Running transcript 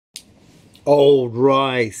Old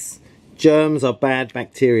rice. Germs are bad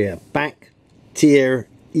bacteria. Bacteria.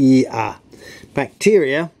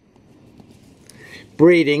 Bacteria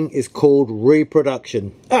breeding is called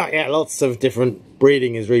reproduction. Oh yeah, lots of different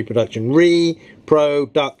breeding is reproduction.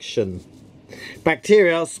 Reproduction.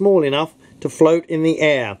 Bacteria are small enough to float in the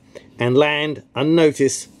air and land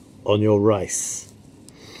unnoticed on your rice.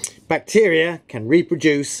 Bacteria can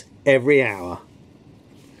reproduce every hour.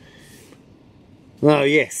 Oh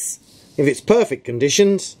yes, if it's perfect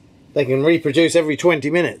conditions, they can reproduce every 20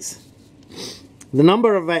 minutes. The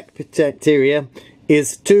number of bacteria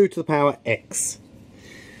is 2 to the power x,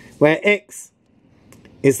 where x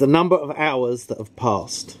is the number of hours that have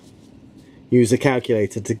passed. Use a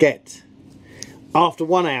calculator to get. After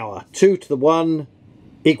 1 hour, 2 to the 1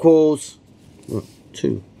 equals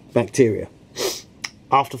 2 bacteria.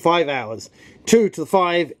 After 5 hours, 2 to the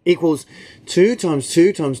 5 equals 2 times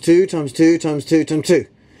 2 times 2 times 2 times 2 times 2.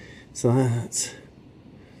 So that's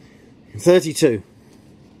 32.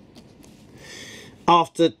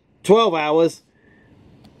 After 12 hours,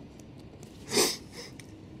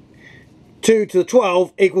 2 to the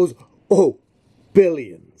 12 equals,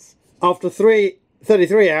 billions. After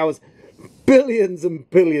 33 hours, billions and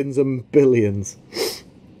billions and billions.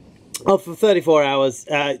 After 34 hours,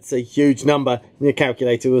 it's a huge number. And your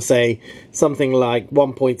calculator will say something like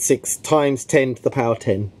 1.6 times 10 to the power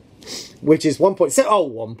 10. Which is 1.7. Oh,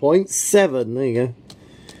 1.7. There you go.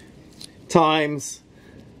 Times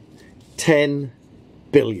 10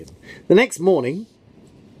 billion. The next morning,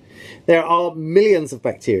 there are millions of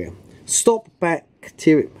bacteria. Stop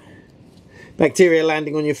bacteria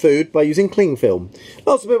landing on your food by using cling film.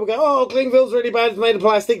 Lots of people go, oh, cling film's really bad, it's made of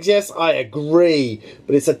plastics. Yes, I agree.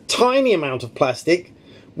 But it's a tiny amount of plastic,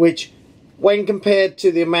 which, when compared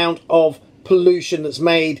to the amount of pollution that's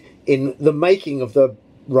made in the making of the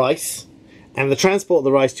rice, and the transport of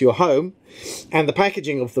the rice to your home, and the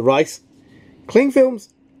packaging of the rice, cling film's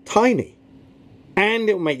tiny. And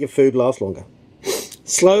it will make your food last longer.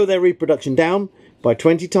 Slow their reproduction down by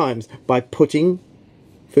 20 times by putting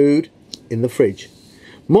food in the fridge.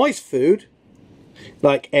 Moist food,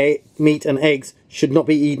 like meat and eggs, should not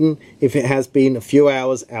be eaten if it has been a few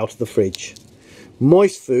hours out of the fridge.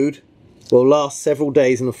 Moist food will last several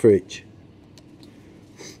days in the fridge.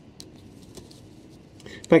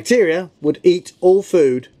 Bacteria would eat all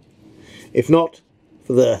food if not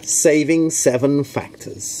for the saving 7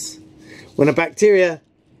 factors. When a bacteria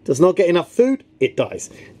does not get enough food, it dies.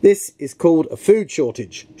 This is called a food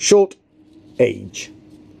shortage, short age.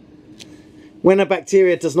 When a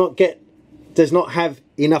bacteria does not have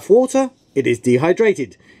enough water, it is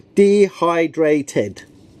dehydrated. Dehydrated.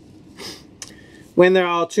 When there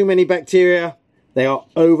are too many bacteria, they are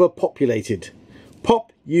overpopulated.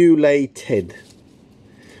 Populated.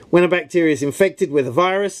 When a bacteria is infected with a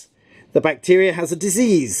virus, the bacteria has a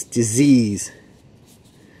disease. Disease.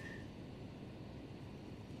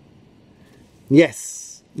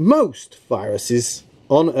 Yes, most viruses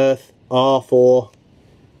on Earth are for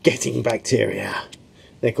getting bacteria.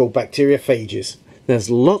 They're called bacteriophages. There's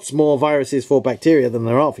lots more viruses for bacteria than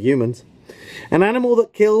there are for humans. An animal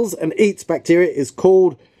that kills and eats bacteria is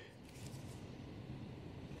called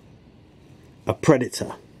a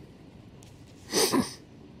predator.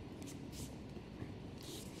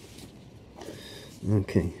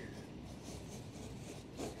 Okay.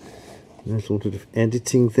 There's a lot of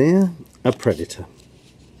editing there. A predator.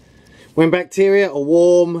 When bacteria are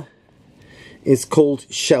warm, it's called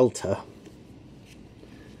shelter.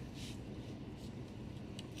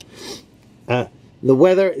 The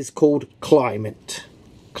weather is called climate.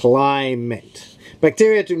 Climate.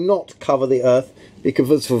 Bacteria do not cover the earth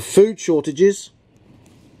because of food shortages,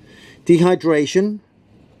 dehydration.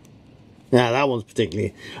 Now that one's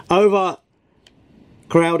particularly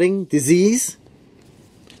overcrowding, disease,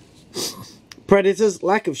 predators,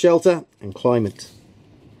 lack of shelter, and climate.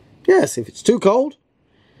 Yes, if it's too cold,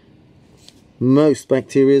 most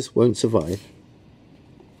bacteria won't survive.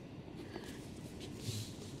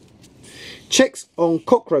 Checks on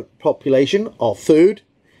cockroach population are food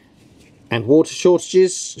and water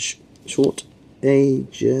shortages,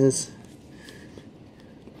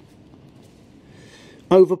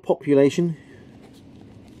 overpopulation,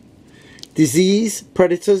 disease,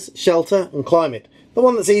 predators, shelter, and climate. The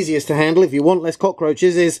one that's easiest to handle if you want less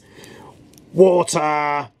cockroaches is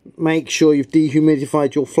water. Make sure you've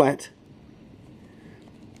dehumidified your flat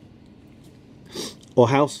or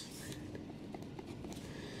house.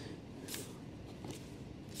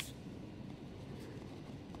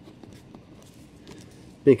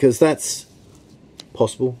 Because that's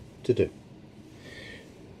possible to do.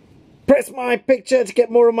 Press my picture to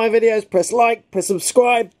get more of my videos. Press like, press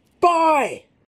subscribe. Bye!